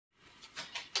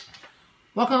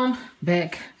Welcome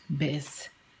back, best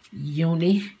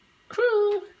uni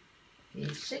crew.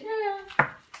 It's your girl.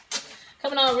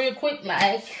 Coming on real quick,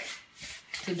 like,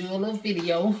 to do a little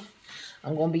video.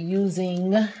 I'm going to be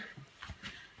using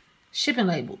shipping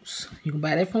labels. You can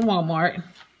buy that from Walmart.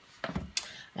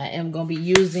 I am going to be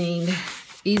using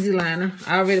Easy Liner.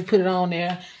 I already put it on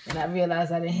there, and I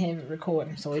realized I didn't have it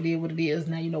recording. So it is what it is.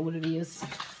 Now you know what it is,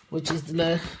 which is the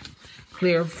little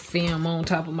clear film on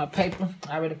top of my paper.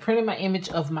 I already printed my image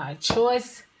of my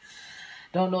choice.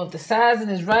 Don't know if the sizing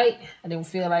is right. I didn't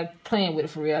feel like playing with it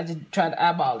for real. I just tried to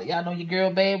eyeball it. Y'all know your girl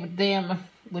bad with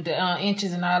the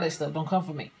inches and all that stuff. Don't come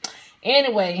for me.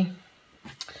 Anyway,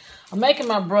 I'm making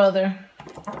my brother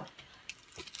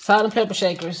salt and pepper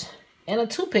shakers and a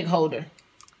toothpick holder.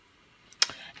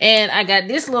 And I got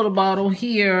this little bottle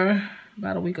here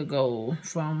about a week ago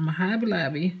from Hobby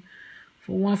Lobby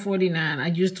for $1.49. I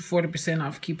used the 40%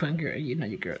 off coupon, girl. You know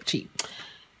your girl cheap.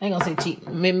 I ain't gonna say cheap.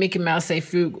 Mickey Mouse say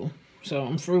frugal. So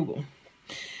I'm frugal.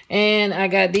 And I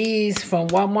got these from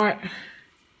Walmart.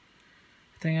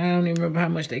 I don't even remember how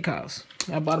much they cost.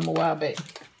 I bought them a while back.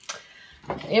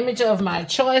 Image of my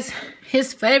choice.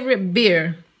 His favorite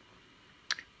beer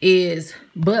is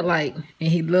Bud Light, and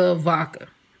he loves vodka.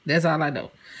 That's all I know.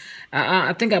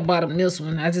 I think I bought him this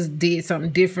one. I just did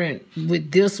something different with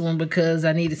this one because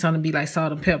I needed something to be like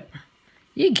salt and pepper.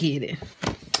 You get it.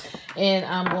 And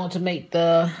I'm going to make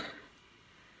the...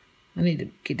 I need to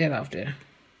get that off there.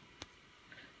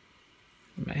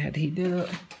 I might have to heat that up.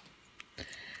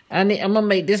 I'm going to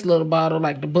make this little bottle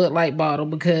like the Bud Light bottle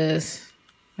because,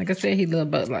 like I said, he loves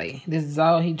Bud Light. This is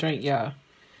all he drank, y'all.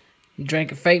 He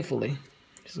drank it faithfully.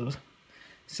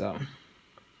 So...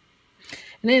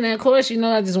 And then, of course, you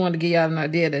know, I just wanted to give y'all an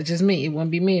idea. That's just me. It wouldn't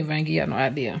be me if I ain't give y'all no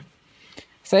idea.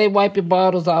 Say wipe your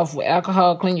bottles off with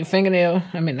alcohol. Clean your fingernail.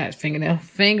 I mean, not fingernail.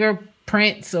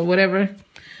 Fingerprints or whatever.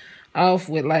 Off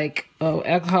with, like, an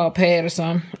alcohol pad or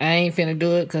something. I ain't finna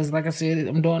do it because, like I said,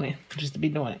 I'm doing it just to be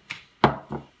doing it.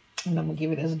 And I'm going to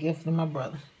give it as a gift to my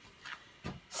brother.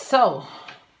 So...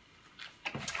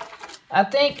 I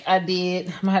think I did.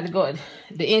 I'm going to have to go at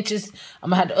the inches. I'm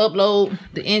going to have to upload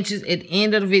the inches at the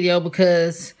end of the video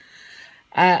because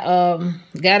I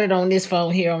got it on this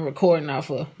phone here I'm recording off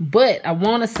of. But I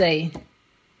want to say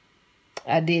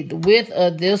I did the width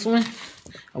of this one.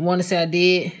 I want to say I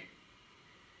did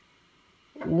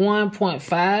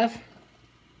 1.5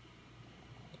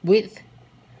 width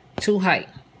to height.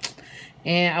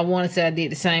 And I want to say I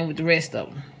did the same with the rest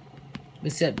of them.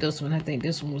 Except this one. I think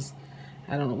this one was...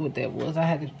 I don't know what that was. I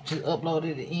had to just upload it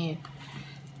at the end.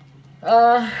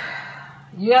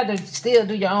 You have to still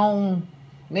do your own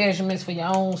measurements for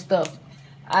your own stuff.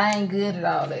 I ain't good at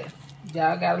all that.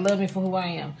 Y'all gotta love me for who I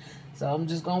am. So I'm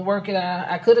just gonna work it out.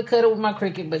 I could have cut it with my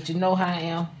Cricut, but you know how I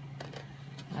am.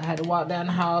 I had to walk down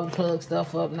the hall and plug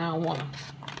stuff up. Now I want to.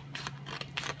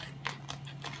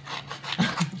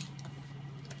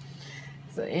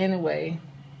 So anyway,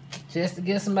 just to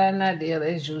give somebody an idea,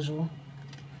 as usual.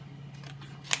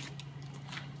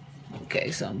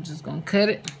 Okay, so I'm just gonna cut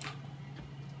it.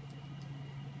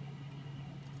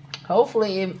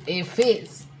 Hopefully it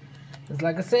fits. Because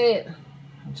like I said,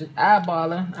 I'm just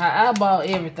eyeballing. I eyeball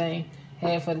everything.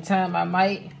 Half of the time I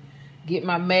might get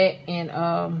my mat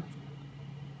and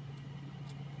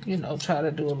you know, try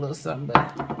to do a little something, but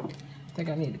I think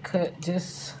I need to cut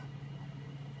just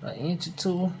an inch or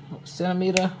 2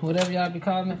 centimeter, whatever y'all be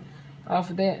calling it, off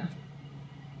of that.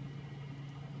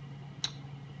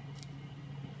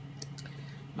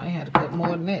 Might have to cut more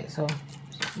than that, so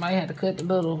might have to cut the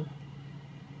little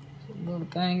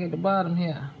thing at the bottom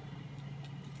here.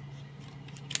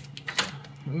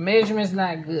 Measurement's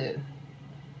not good.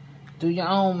 Do your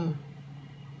own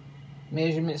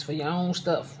measurements for your own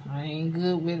stuff. I ain't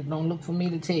good with it. Don't look for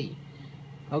me to tell you.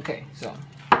 Okay, so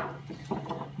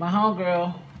my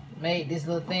homegirl made this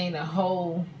little thing to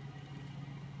hold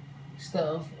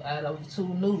stuff out of 2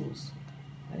 noodles.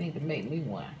 I need to make me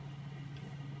one.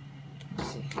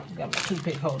 Let's see, I got my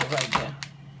toothpick holder right there.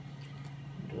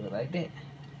 Do it like that.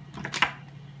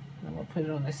 I'm gonna put it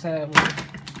on the side where the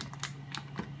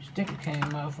sticker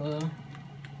came off of.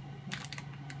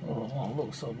 Oh, it won't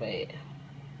look so bad.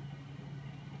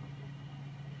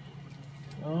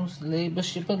 Oh, label,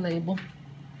 ship a label.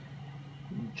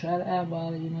 Try to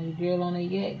eyeball it, you know, your girl on the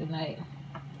yak tonight.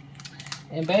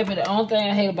 And baby, the only thing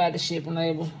I hate about the shipping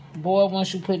label, boy,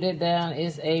 once you put that down,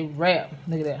 it's a wrap.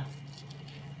 Look at that.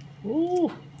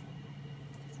 Ooh.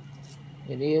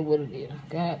 It is what it is.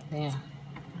 God damn.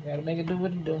 I gotta make it do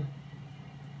what it do.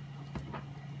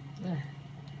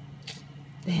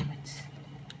 Damn it.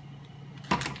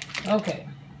 Okay.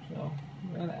 So,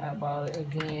 I'm gonna eyeball it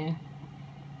again.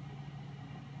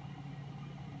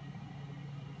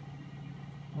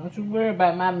 Don't you worry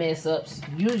about my mess ups.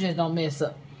 You just don't mess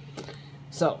up.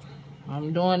 So,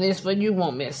 I'm doing this for you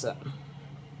won't mess up.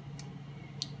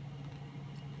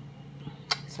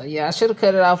 So, yeah, I should have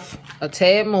cut it off a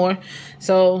tad more.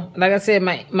 So, like I said,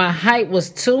 my height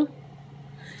was 2.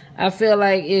 I feel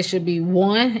like it should be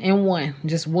 1 and 1.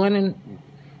 Just 1 and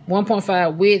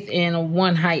 1.5 width and a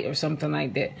 1 height or something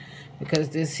like that. Because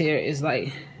this here is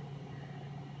like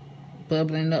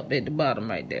bubbling up at the bottom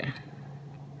right there.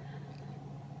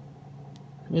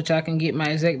 Which I can get my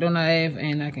X-Acto knife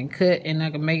and I can cut and I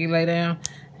can make it lay down.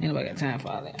 Ain't nobody got time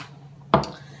for all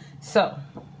that. So,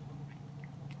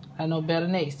 I know better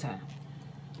next time.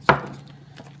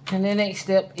 And the next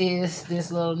step is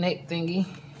this little neck thingy.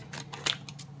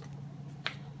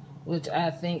 Which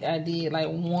I think I did like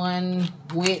 1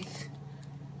 width,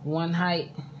 1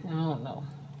 height. I don't know.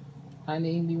 I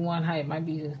need to be 1 height. Might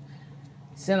be a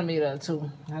centimeter or 2.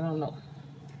 I don't know.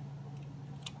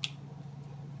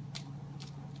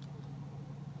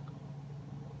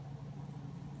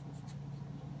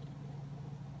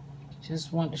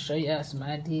 Just wanted to show y'all some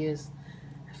ideas.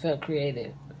 I felt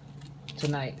creative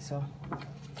tonight, so I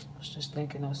was just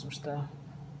thinking of some stuff.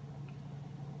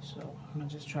 So I'm gonna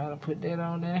just try to put that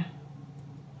on there.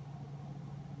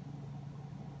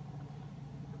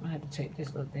 I have to take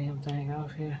this little damn thing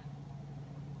off here.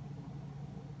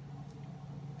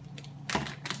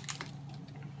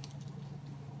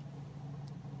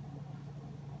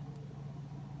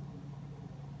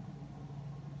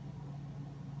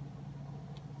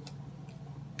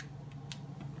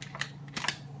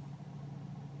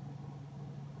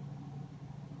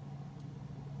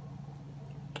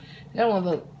 That one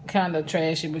look kind of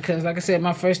trashy because, like I said,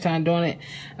 my first time doing it,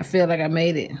 I feel like I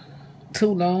made it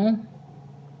too long.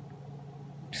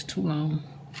 It's too long.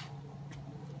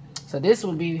 So this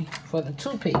will be for the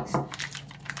toothpicks.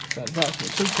 So I brought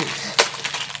some toothpicks.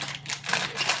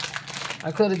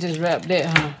 I could have just wrapped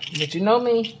that, huh? But you know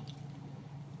me,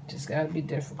 just gotta be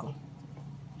difficult.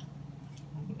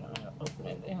 Open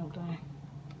that damn thing.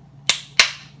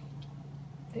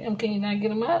 Damn, can you not get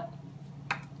them out?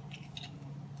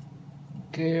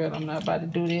 Girl, I'm not about to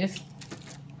do this.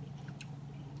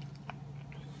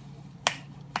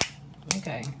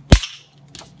 Okay.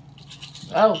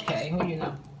 Okay, well, you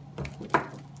know.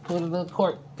 Put a little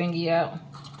cork thingy out.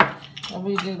 And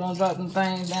we just gonna drop them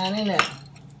things down in there.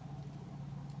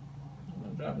 I'm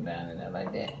gonna drop them down in there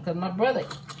like that. Because my brother,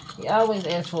 he always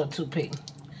asks for a toothpick.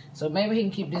 So maybe he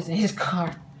can keep this in his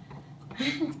car.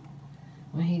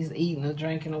 When he's eating or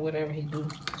drinking or whatever he do.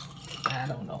 I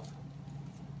don't know.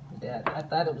 I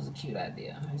thought it was a cute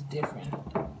idea. It's different.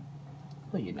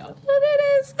 Well, you know. Look at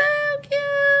it, so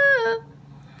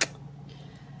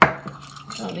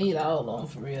cute. Don't need all of them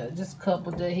for real. Just a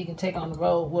couple that he can take on the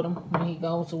road with him when he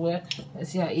goes somewhere.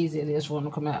 Let's see how easy it is for him to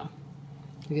come out.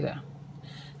 Look at that.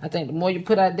 I think the more you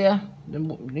put out there, the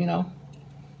more, you know,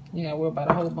 you gotta worry about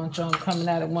a whole bunch of them coming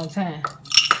out at one time.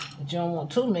 But you don't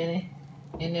want too many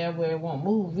in there where it won't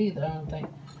move either, I don't think.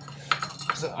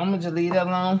 So I'm gonna just leave that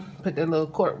alone. Put that little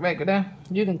cork record there.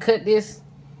 You can cut this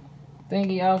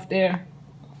thingy off there.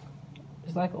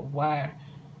 It's like a wire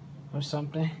or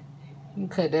something. You can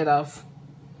cut that off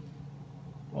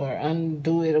or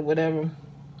undo it or whatever.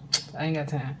 I ain't got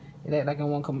time. It act like I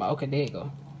won't come out. Okay, there you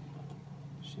go.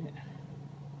 Shit.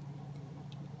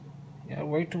 Y'all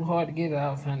work too hard to get it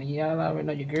off, honey. Y'all already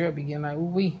know your girl be getting like, ooh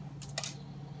wee.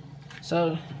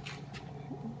 So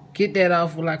get that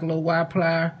off with like a little wire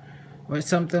plier or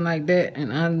something like that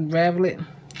and unravel it.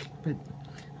 But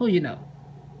who you know?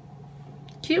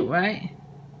 Cute, right?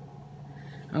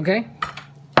 Okay.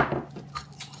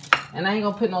 And I ain't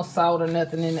gonna put no salt or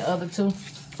nothing in the other two.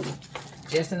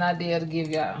 Just an idea to give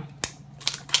y'all.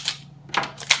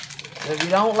 So if you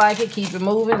don't like it, keep it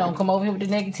moving. Don't come over here with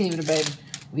the negativity, baby.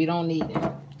 We don't need it.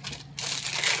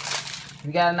 If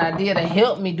you got an idea to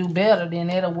help me do better, then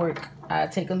it'll work. I'll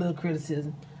take a little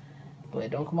criticism. But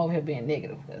don't come over here being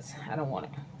negative because I don't want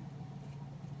it.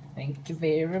 Thank you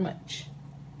very much.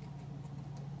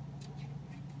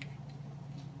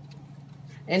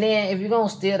 And then if you're going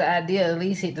to steal the idea, at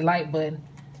least hit the like button.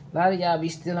 A lot of y'all be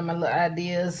stealing my little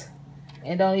ideas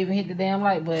and don't even hit the damn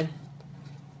like button.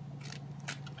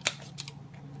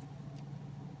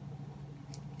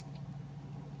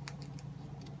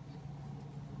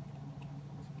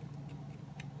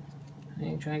 I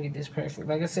ain't trying to get this perfect.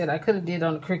 Like I said, I could have did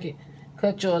on the Cricut.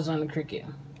 Cut yours on the Cricut.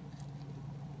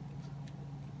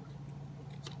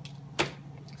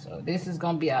 So this is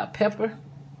going to be our pepper.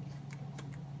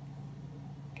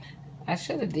 I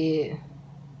should have did.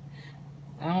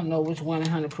 I don't know which one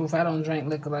 100 proof. I don't drink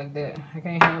liquor like that. I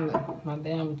can't handle it. My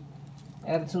damn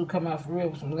attitude come out for real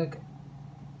with some liquor.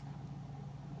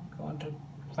 Go into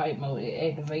fight mode.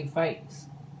 It activate fights.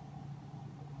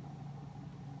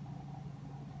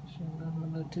 Should have my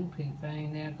little toothpick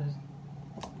thing there, cause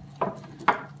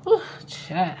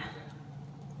chat.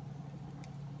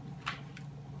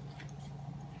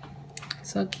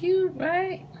 So cute,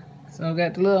 right? So I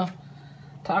got the little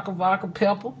taco vodka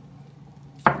pepper.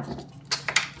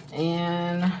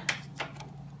 And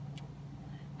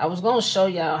I was gonna show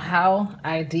y'all how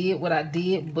I did what I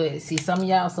did, but see, some of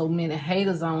y'all so many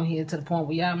haters on here to the point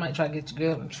where y'all might try to get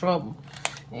your girl in trouble.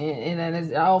 And that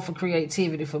is all for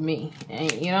creativity for me.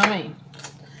 And you know what I mean?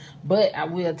 But I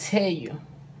will tell you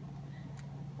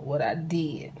what I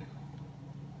did.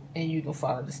 And you can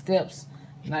follow the steps.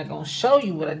 I'm not gonna show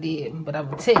you what I did, but I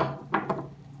will tell you.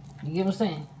 You get what I'm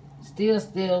saying?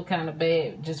 Still kind of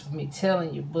bad just for me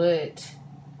telling you, but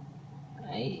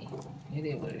hey, it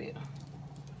is what it is.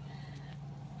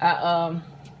 I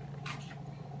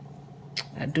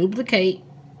duplicate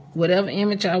whatever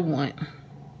image I want.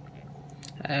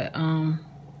 I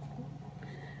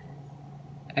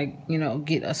you know,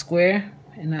 get a square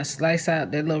and I slice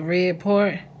out that little red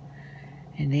part,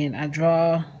 and then I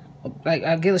draw, like,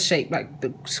 I get a shape like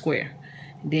the square.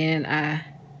 Then I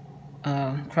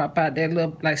crop out that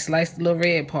little, like, slice the little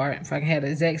red part if I can have the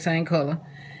exact same color.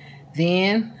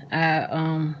 Then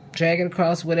I drag it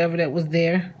across whatever that was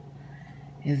there,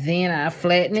 and then I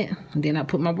flatten it, and then I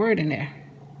put my word in there.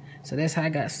 So that's how I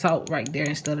got salt right there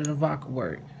instead of the vodka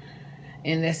word.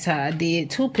 And that's how I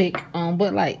did Toothpick on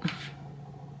Bud Light.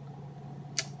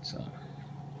 So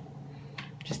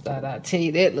just thought I'd tell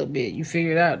you that little bit. You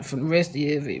figure it out for the rest of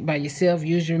it by yourself.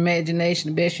 Use your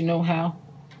imagination the best you know how.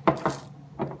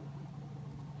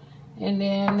 And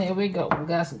then there we go. We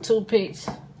got some toothpicks.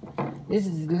 This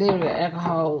is literally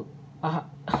alcohol. I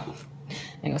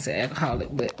ain't gonna say alcoholic,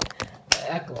 but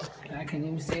alcohol. I can't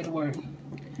even say the word.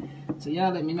 So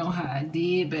y'all let me know how I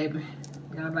did, baby.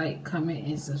 Y'all like, comment,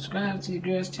 and subscribe to your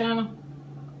girl's channel.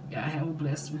 Y'all have a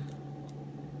blessed one.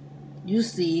 You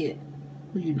see it,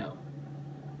 who you know.